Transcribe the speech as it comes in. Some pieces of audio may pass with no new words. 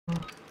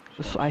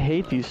Just, I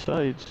hate these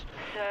sites.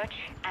 Search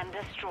and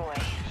destroy.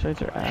 These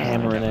sites are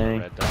Hammering A.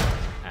 Red dot.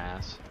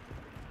 Ass.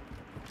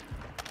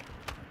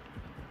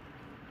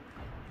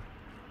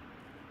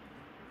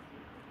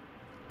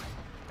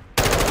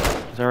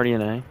 He's already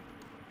in A.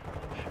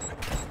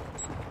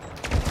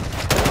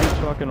 He's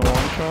fucking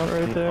one shot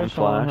right there. I'm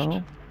someone flashed.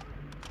 help.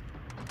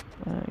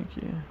 Thank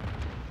you.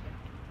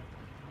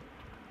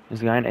 Is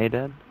the guy in A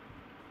dead?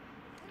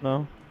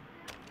 No.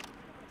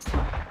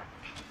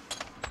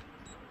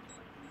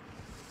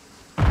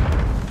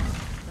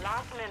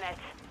 Last minute.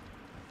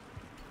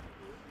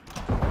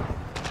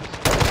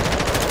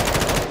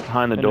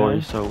 Behind the In door, A?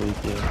 he's so weak,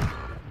 yeah.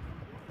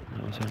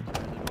 That was him.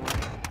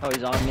 Oh,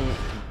 he's on me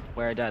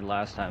where I died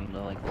last time, the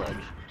like ledge.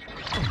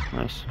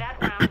 Nice. That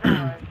round's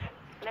ours.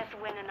 Let's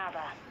win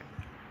another.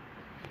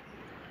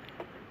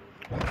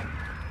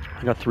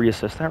 I got 3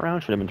 assists that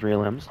round. Should have been 3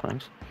 LMs.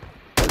 Thanks.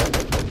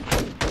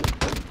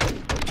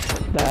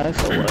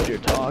 That's the ledge you're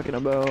talking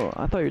about.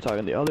 I thought you were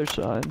talking the other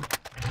side.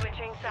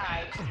 Switching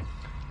sides.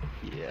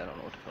 Yeah, I don't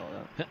know what to call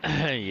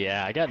that.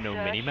 Yeah, I got no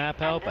Search mini-map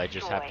and help, I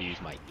just have to destroy.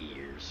 use my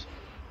ears.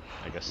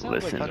 I guess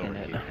Listen. Fucking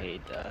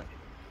hate that.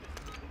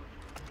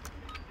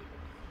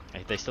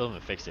 They still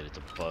haven't fixed it, it's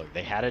a bug.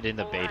 They had it in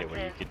the All beta where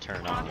you hunters, could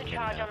turn plant on the a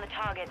charge on mini-map. the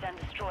target and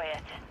destroy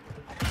it.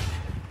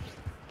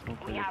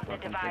 Hopefully We have the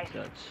fucking device. fix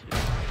that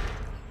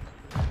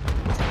shit.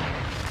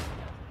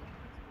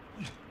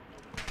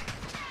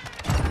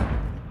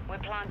 We're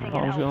planting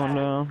Bomb's an going Alpha.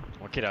 down.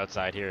 One kid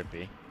outside here at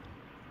B.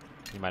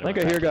 You might I have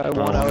think I hear guy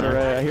one outer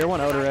A. I hear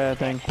one outer A, I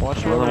think.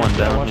 Watch the Another one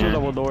down Watch the here.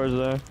 double doors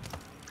there.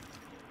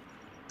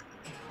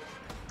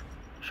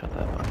 Shut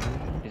that up.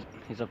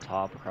 He's up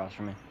top across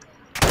from me.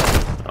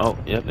 Oh,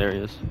 yep, there he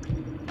is.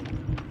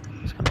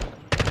 He's coming.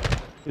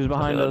 He's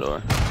behind the us. other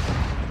door.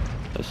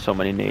 There's so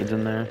many nades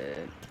in there.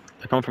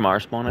 They're coming from our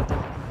spawn, I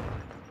think.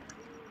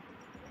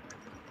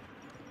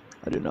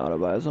 I do not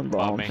advise on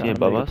bomb. Bombing. Trying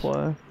to Above make a us?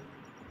 play.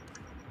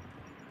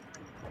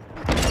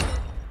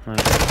 Nice.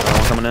 Another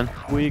one coming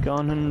in. Weak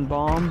on him,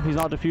 bomb. He's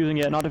not defusing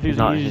yet. Not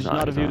defusing. He's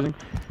not defusing.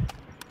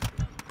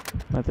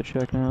 I have to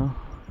check now.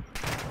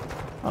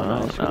 Oh,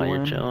 nice. Good You're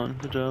win. chilling.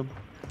 Good job.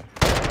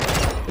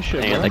 Good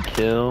shit, And bro. the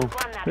kill. Won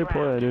that Good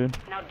play, round. dude.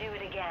 Now do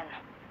it again.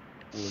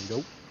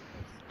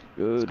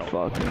 Good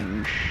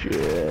fucking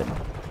shit.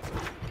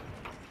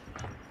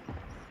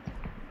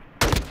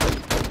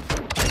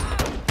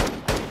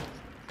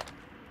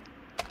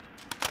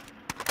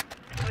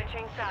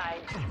 Switching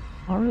sides.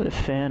 I'm not really a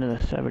fan of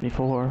the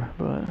 74,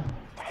 but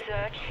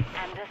Search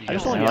and destroy. I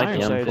just I want the like iron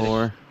the sights.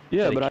 M4.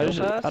 Yeah, Did but he I kill just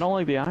fast? I don't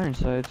like the iron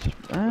sights. Wait,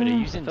 are you Eh,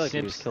 using feel like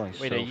he was Sims? killing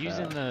Wait, so are you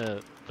using fast.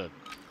 the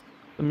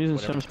I'm using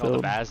whatever Sims it's called, the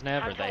build.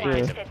 Baznev or the Hunter A?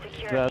 line set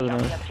security on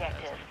Baznev. the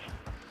objectives.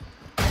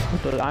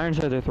 But the iron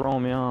sights are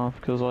throwing me off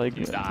because like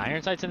Dude, the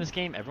iron sights in this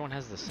game, everyone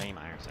has the same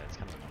iron sights.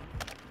 Kind of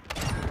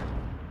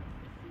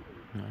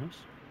annoying. Nice.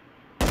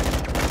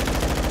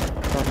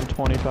 fucking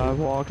 25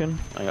 walking.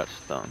 I got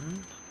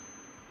stunned.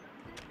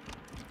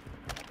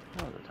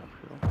 That was a tough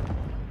kill.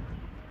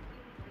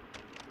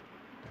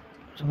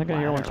 I think I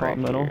hear one top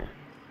middle. Here.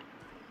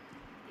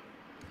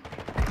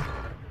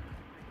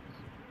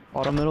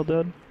 Bottom middle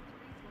dead.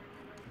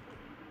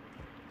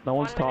 No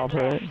one's 1 top,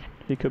 minute right? left.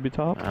 He could be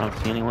top. I don't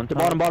see anyone. The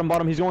top.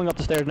 bottom. He's going up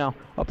the stairs now.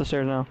 Up the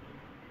stairs now.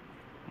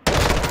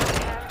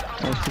 Hands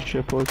on Nice good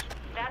shit, boys.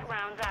 That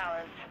round's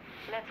ours.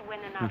 Let's win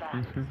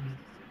another.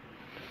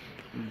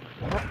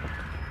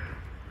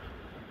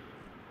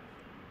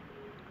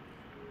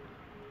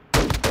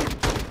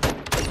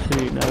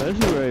 See, now this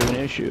is where I have an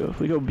issue. If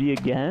we go B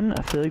again,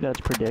 I feel like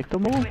that's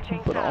predictable. Switching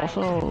But sides.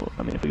 also,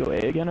 I mean, if we go A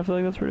again, I feel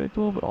like that's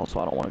predictable. But also,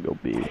 I don't want to go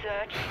B. Search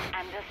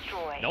and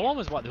destroy. No one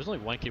was watching. There was only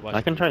one kid watching.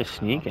 I can the try video.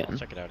 sneak I'll in.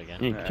 check it out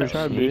again. You Alright, can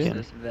try sneak B. in.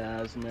 This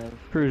Vaznev.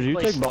 Cruz, you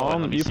Play take slow and let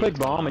bomb. me You see play what's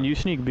going bomb, on. and you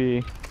sneak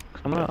B.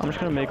 I'm just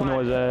gonna make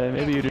noise A.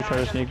 Maybe you just try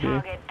to sneak B.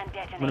 I'm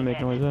gonna make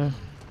noise A.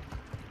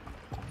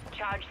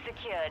 Charge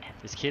secured.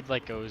 This kid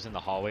like goes in the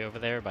hallway over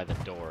there by the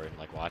door and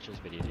like watches,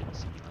 but he didn't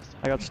see me last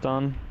time. I got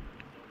stunned.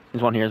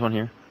 There's one here. There's one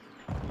here.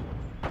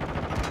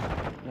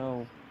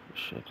 No,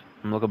 Shit.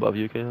 I'm look above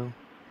you, Cahill.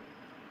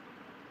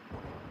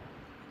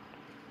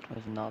 that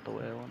was not the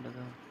way I wanted to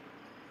go.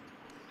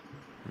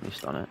 Let me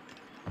stun it.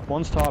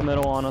 One's top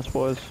middle on us,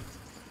 boys.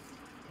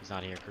 He's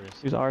not here, Cruz.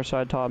 He's our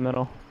side top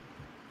middle.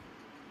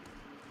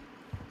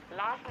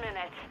 Last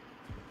minute.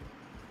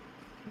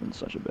 In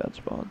such a bad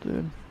spot,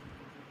 dude.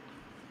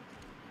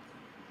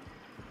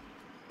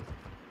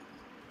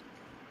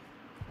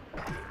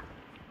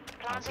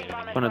 Planting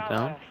bomb at Put it Bravo.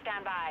 down.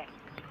 Stand by.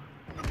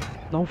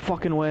 No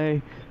fucking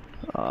way.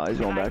 He's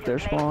going back there,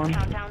 Device in place. spawn.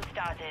 Countdown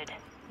started.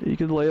 You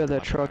could lay out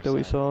that truck that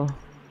we saw.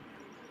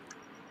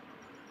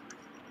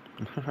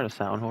 I'm gonna try to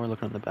sound whore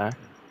looking at the back.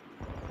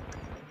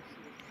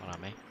 One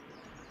on me.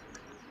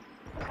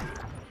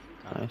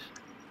 Nice.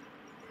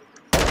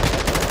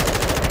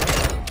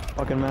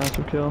 Fucking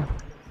massive kill.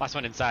 Last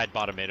one inside,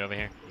 bottom mid over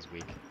here. He's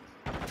weak.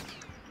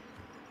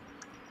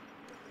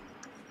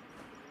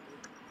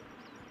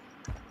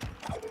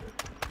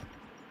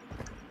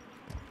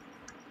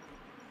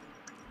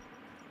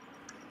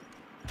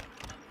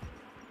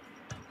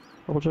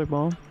 Double check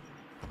bomb.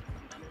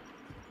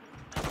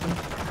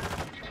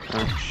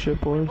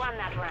 Shit, boys. Won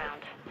that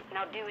round.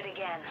 Now do it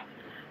again.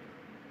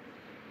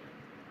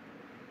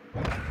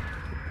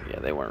 Yeah,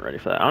 they weren't ready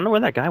for that. I don't know where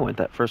that guy went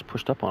that first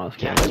pushed up on us.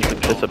 Yeah, He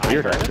dude, no,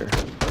 disappeared I heard after.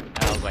 And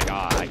I was like,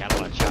 oh, I kinda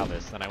wanna chow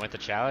this. Then I went to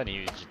chow it and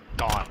he was just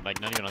gone.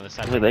 Like, not even on this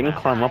side of Like, the they can map.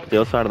 climb up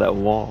the other side of that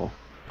wall.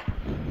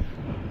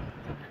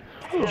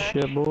 Oh, Search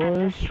shit, and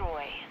boys.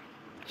 destroy.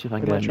 See if I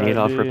can They get a tried nade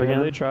to off be- rip Have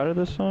again. they tried it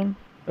this time?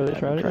 Have they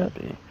tried it yet?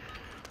 B.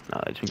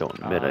 No, they just been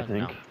going mid, I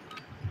think. No.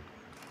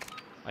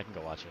 I can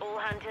go watch it. All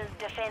hunters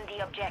defend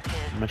the objective.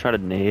 I'm gonna try to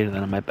nade and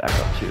then I might back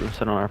up too.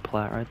 Sit on our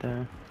plat right there.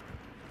 I'm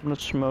gonna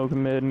smoke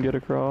mid and get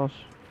across.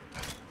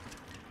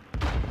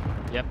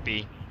 Yep,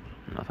 B.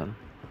 Nothing.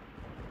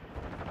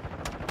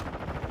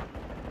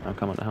 I'm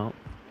coming to help.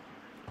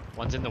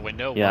 One's in the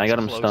window. Yeah, I one's got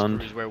him close, stunned.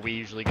 Cruise where we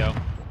usually go.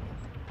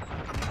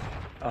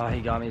 Oh,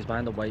 he got me. He's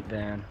behind the white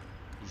van.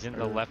 He's in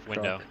the Or left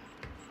window. truck.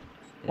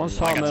 One's Yeah,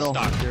 top I got middle.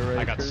 stuck. You're right,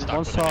 I got Chris. stuck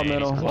One's with a top nade.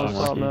 middle. He's One's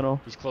close. top middle.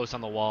 He's close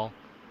on the wall.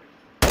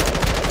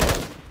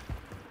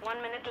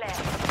 1 minute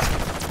left.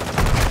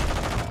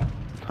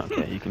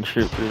 Okay, you can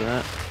shoot through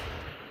that.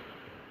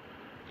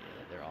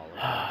 Yeah, they're all over.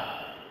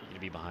 You're gonna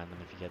be behind them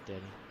if you get Daddy.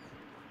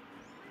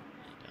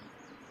 You don't.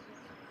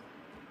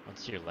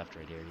 One's to your left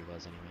right here. He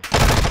was anyway.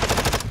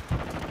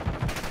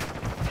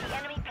 The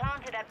enemy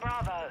planted at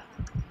Bravo.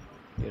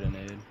 Get a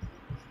nade.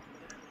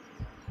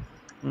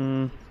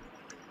 Hmm.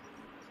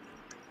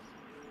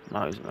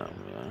 No, he's not.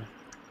 Yeah.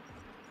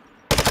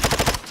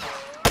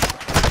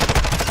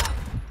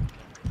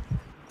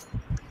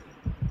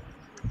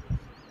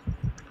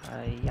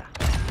 Yeah.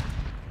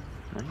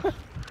 Nice.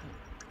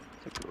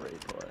 It's a great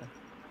play.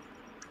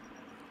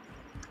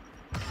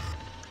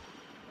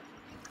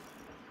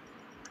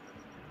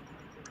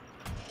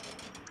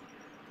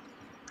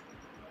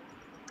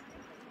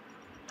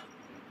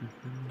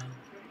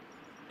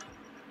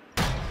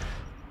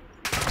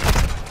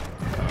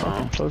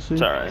 Oh, Pussy.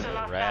 it's alright. So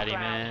lost Ratty that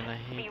man, round. I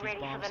hate Be these ready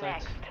for bomb the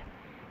sites.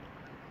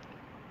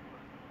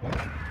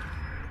 next.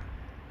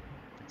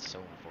 It's so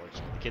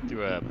unfortunate. Kid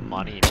threw a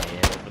money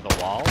nade over the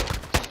wall.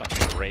 Stuck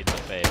me right in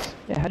the face.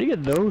 Yeah, how do you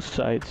get those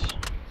sights?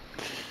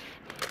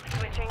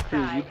 Switching Cruz,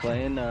 you sides.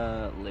 playing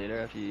later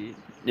after you eat?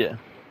 Yeah.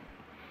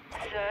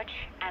 Search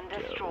and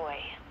destroy.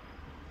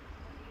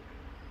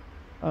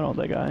 I don't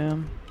think I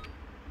am.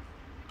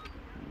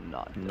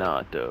 Not.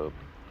 Not dope.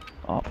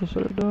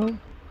 Opposite of dope.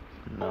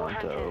 All Not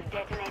hunters dope.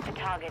 detonate the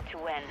target to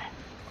win.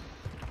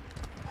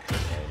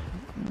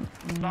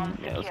 Bomb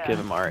Yeah, let's secure. give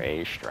him our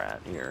A strat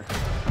here.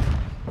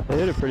 They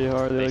hit it pretty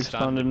hard. They They like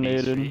stunned stunned the and B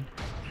naded. street.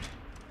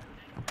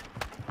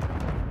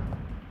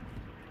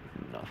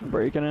 Nothing.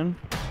 Breaking in.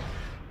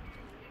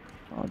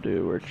 Oh,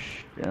 dude, we're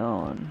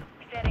chilling.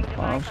 Setting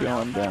Bomb's device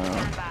on going alpha. down.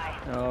 Stand by.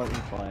 Oh, he's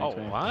flying. Oh, to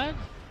me. what?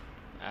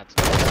 That's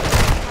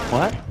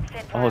What?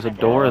 Set Oh, there's a parameter.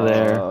 door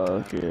there.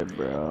 Okay,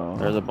 bro.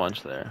 There's a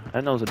bunch there. I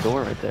didn't know there was a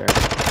door right there.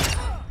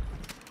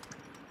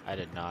 I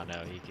did not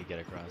know he could get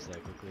across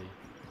that quickly.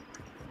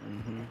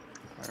 Mm-hmm.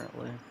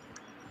 Apparently.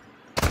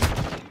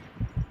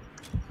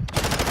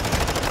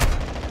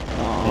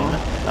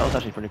 Yeah, that was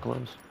actually pretty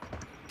close.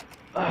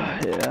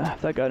 Yeah,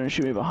 if that guy didn't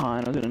shoot me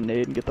behind, I was gonna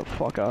nade and get the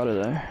fuck out of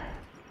there.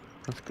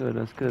 That's good,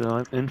 that's good.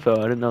 Info,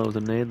 I didn't know there was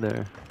a nade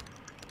there.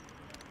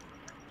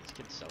 This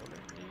kid's celebrating,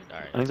 dude.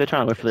 Alright. I think they're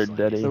trying to wait for their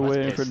daddy. They're Let's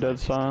waiting for dead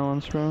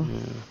silence, bro. Yeah.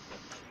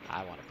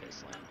 I want to piss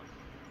slam him.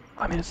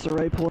 I mean, it's the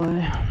right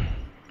play.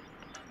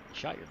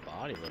 Shot your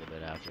body a little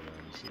bit after that.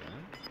 You see that?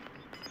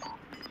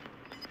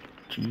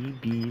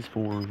 GB's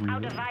for Our real.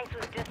 device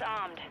was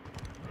disarmed.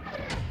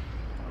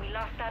 We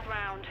lost that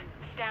round.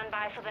 Stand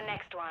by for the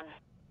next one.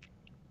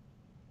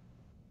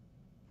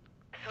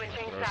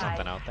 Switching Throw sides.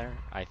 something out there.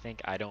 I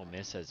think I Don't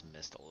Miss has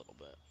missed a little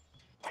bit.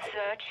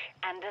 Search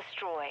and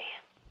destroy.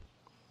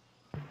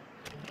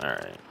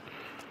 Alright.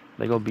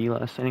 They go B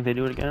last. I think they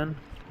do it again.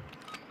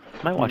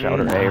 Might watch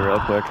outer A real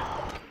quick.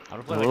 I would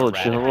A play little,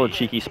 like a a rat. little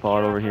cheeky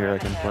spot over here I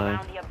can play.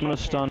 Around the I'm gonna objective.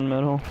 stun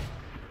middle.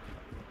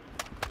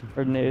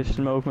 Or nade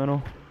smoke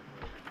middle.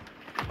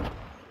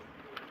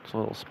 It's a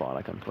little spot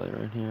I can play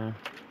right here.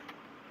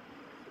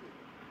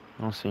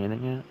 I don't see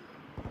anything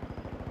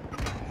yet.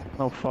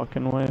 No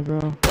fucking way, bro.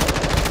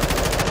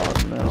 Oh,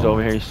 He's middle.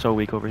 over here. He's so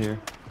weak over here.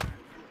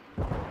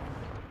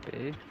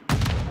 Okay.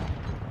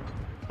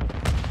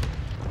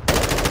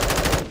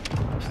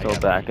 Still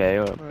got back B.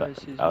 A, or Alright,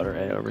 season outer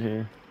A one. over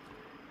here.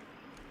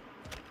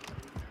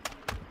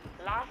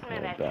 Last Yeah,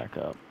 minute. back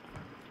up.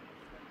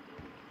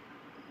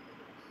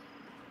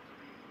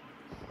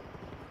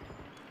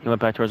 He went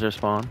back towards their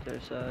spawn.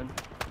 Their side.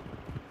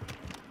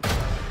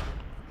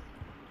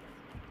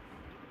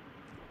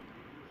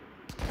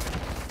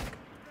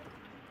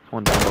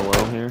 One down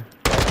below here.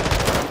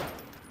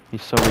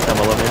 He's so weak down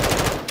below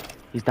here.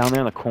 He's down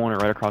there in the corner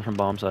right across from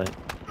bomb site.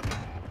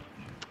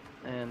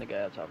 And the guy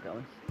up top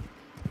coming.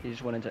 He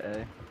just went into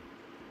A.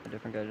 A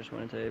different guy just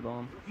went into A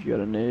bomb. You got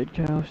a nade,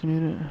 Cal, if you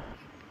need it.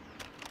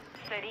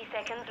 30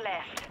 seconds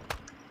left.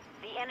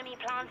 The enemy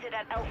planted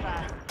at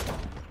Alpha.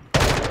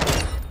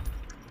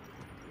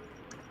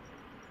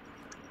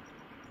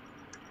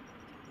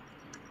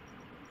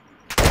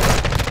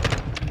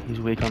 He's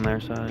weak on their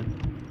side.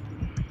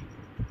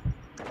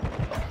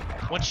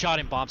 One shot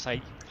in bomb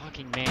site.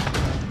 Fucking man.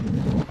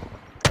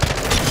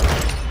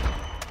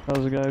 That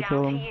was the guy who Down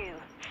killed to him. you.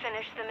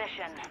 Finish the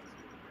mission.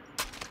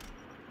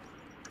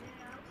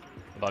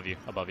 Above you.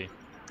 Above you.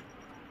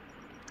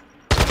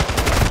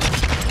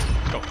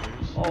 Let's go.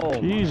 Oh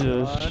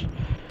Jesus. my God.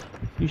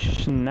 You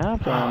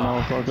snapped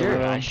on that motherfucker, Dude,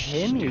 bro. I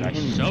him, dude, I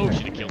him. so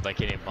should have killed that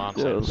kid in bomb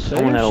Yo, site. say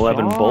Someone had you're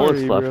 11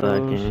 bullets left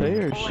bro. that game. Say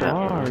you're All Shit,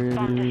 bro. hands, sorry,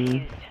 bomb dude.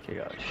 defused. You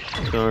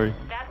got Sorry.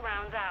 That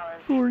round's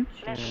ours. Sorry.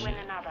 Let's win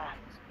another.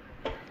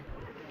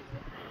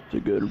 It's a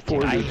good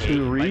Dude, I hate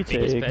 42 my biggest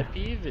retake. pet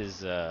peeve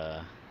is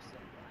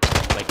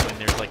like when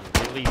there's like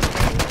really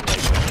small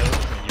like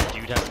windows and your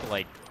dude has to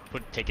like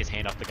take his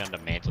hand off the gun to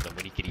mantle them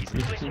when he could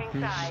easily just Switching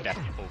sides. step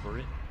over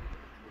it.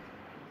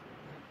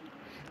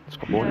 Let's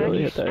go, You boys.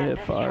 really hit that hip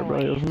fire, bro.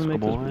 It was gonna make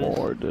this boys.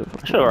 more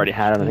difficult. I should have already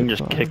had him. I think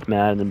just Hip kicked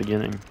mad in the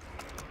beginning.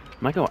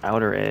 Might go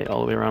outer A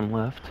all the way around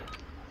left.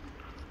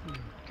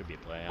 Could be a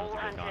play. I All don't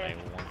think they've gone hunters.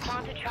 A once.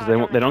 Plant a Cause charge they on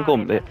won't, the they don't go.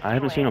 target They, and I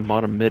haven't destroy seen it. them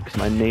bottom mid because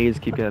my nades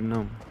keep getting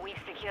them. We've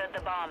secured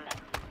the bomb.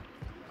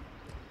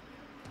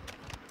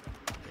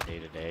 Day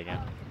to day again.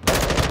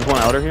 There's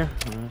one outer here.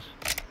 Nice.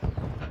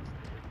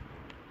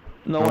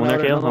 No one there,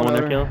 outer, Kale. no No one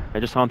there, outer. Kale. I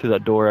just saw him through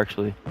that door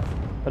actually.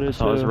 I I did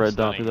saw his too. red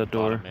dot through Stunning that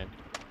door. bottom mid.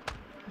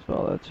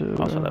 Saw that too.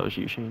 Also, bro. that was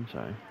you, Shane.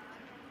 Sorry.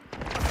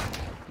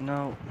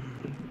 No,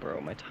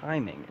 bro, my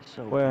timing is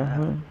so Where? bad.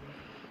 Where?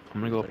 I'm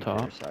gonna go up Like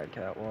top. their Side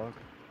catwalk.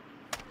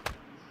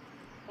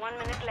 1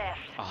 minute left.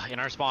 Oh, in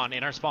our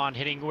spawn,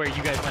 hitting where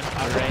you guys went.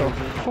 What Alright.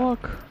 the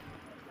fuck?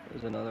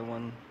 There's another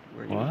one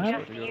where you What? just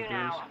Just to go you through.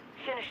 now.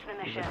 Finish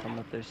the He's mission. coming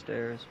up their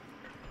stairs.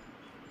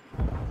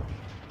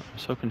 I'm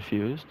so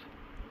confused.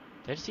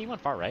 Did I just see one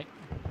far right?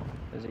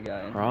 There's a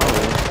guy in. Probably.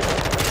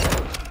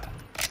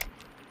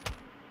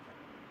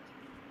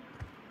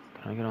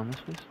 Can I get on this,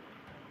 please?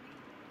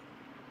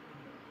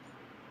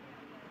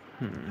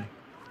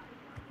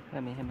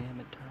 Hit me,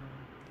 turn.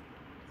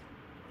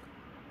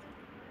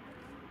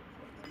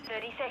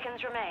 30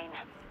 seconds remain.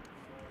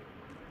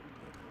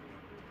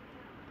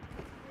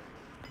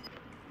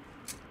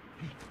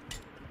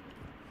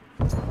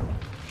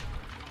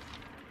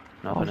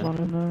 I was Nothing. on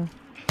in there.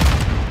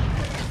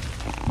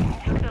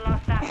 Took the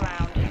lost that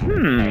round.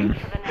 Hmm. Heading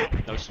for the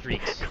next. No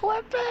streaks. Side.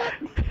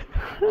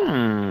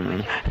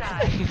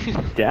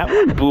 That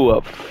one blew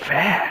up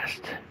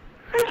fast.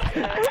 Search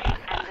and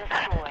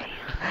destroy.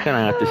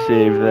 Gonna have to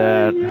save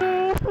that.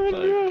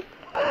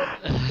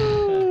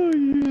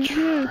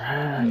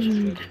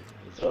 Tragic.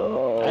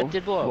 Oh, That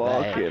did blow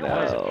up bad. fucking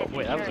That was- hell.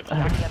 Wait, that was a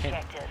Secure the quick hit.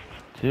 objective.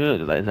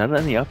 Dude, is that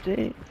in the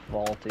update?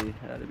 Faulty.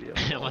 Had to be a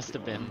It must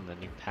have been the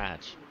new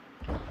patch.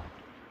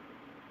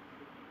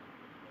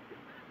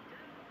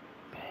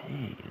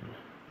 Pain.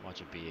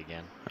 Watch it be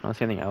again. I don't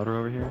see anything outer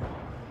over here.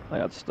 I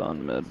got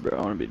stunned mid, bro.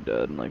 I wanna be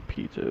dead in like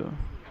P2.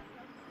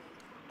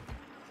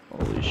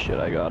 Holy shit,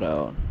 I got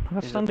out. I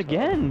got He's stunned up top.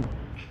 again.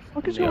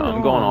 What is Yeah, going on?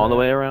 I'm going all the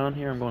way around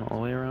here. I'm going all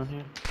the way around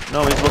here.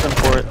 No, he's looking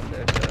for it.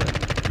 Their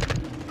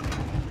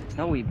side.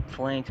 No, he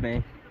flanked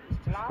me.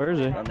 Where is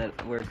he? On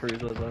that where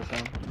Cruz was last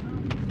time.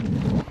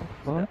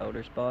 What? The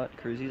outer spot.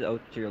 Cruz, he's out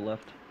to your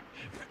left.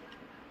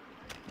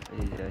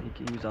 Yeah,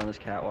 he was on this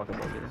catwalk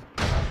above you.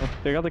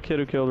 They got the kid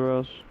who killed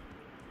Rose.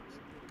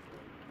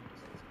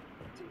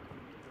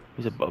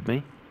 He's above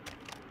me.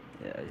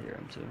 Yeah, I hear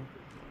him too.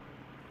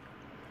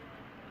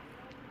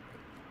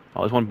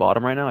 Oh, there's one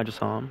bottom right now. I just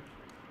saw him.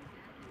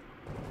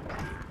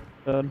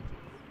 Dead.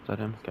 Is that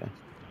him? Okay.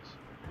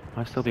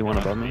 Might still be one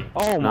above me.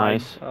 Oh my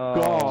Nice.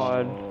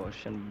 god. Oh,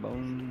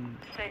 shinbone.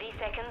 30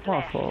 seconds My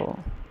left. fault.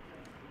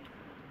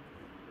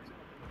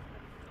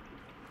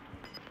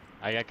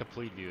 I got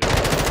complete view.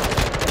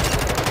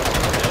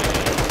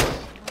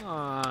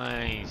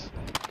 Nice.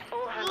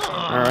 All hunters.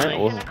 Alright,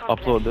 we'll Mission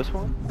upload this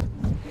one.